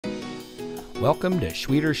Welcome to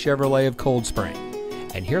Schwieters Chevrolet of Cold Spring.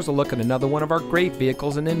 And here's a look at another one of our great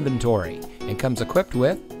vehicles in inventory, and comes equipped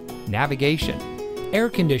with navigation, air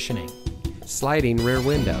conditioning, sliding rear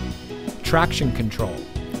window, traction control,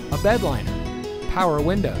 a bed liner, power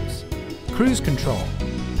windows, cruise control,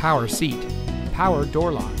 power seat, power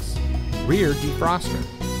door locks, rear defroster,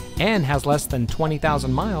 and has less than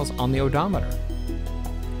 20,000 miles on the odometer.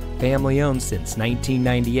 Family owned since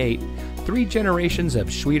 1998, 3 generations of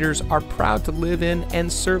Schwieters are proud to live in and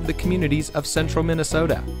serve the communities of central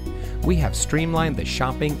Minnesota. We have streamlined the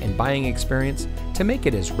shopping and buying experience to make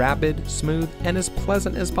it as rapid, smooth, and as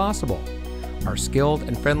pleasant as possible. Our skilled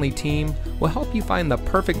and friendly team will help you find the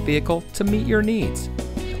perfect vehicle to meet your needs.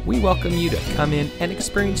 We welcome you to come in and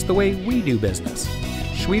experience the way we do business.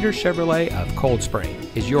 Schwieters Chevrolet of Cold Spring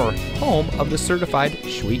is your home of the certified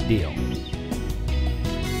Schwiet deal.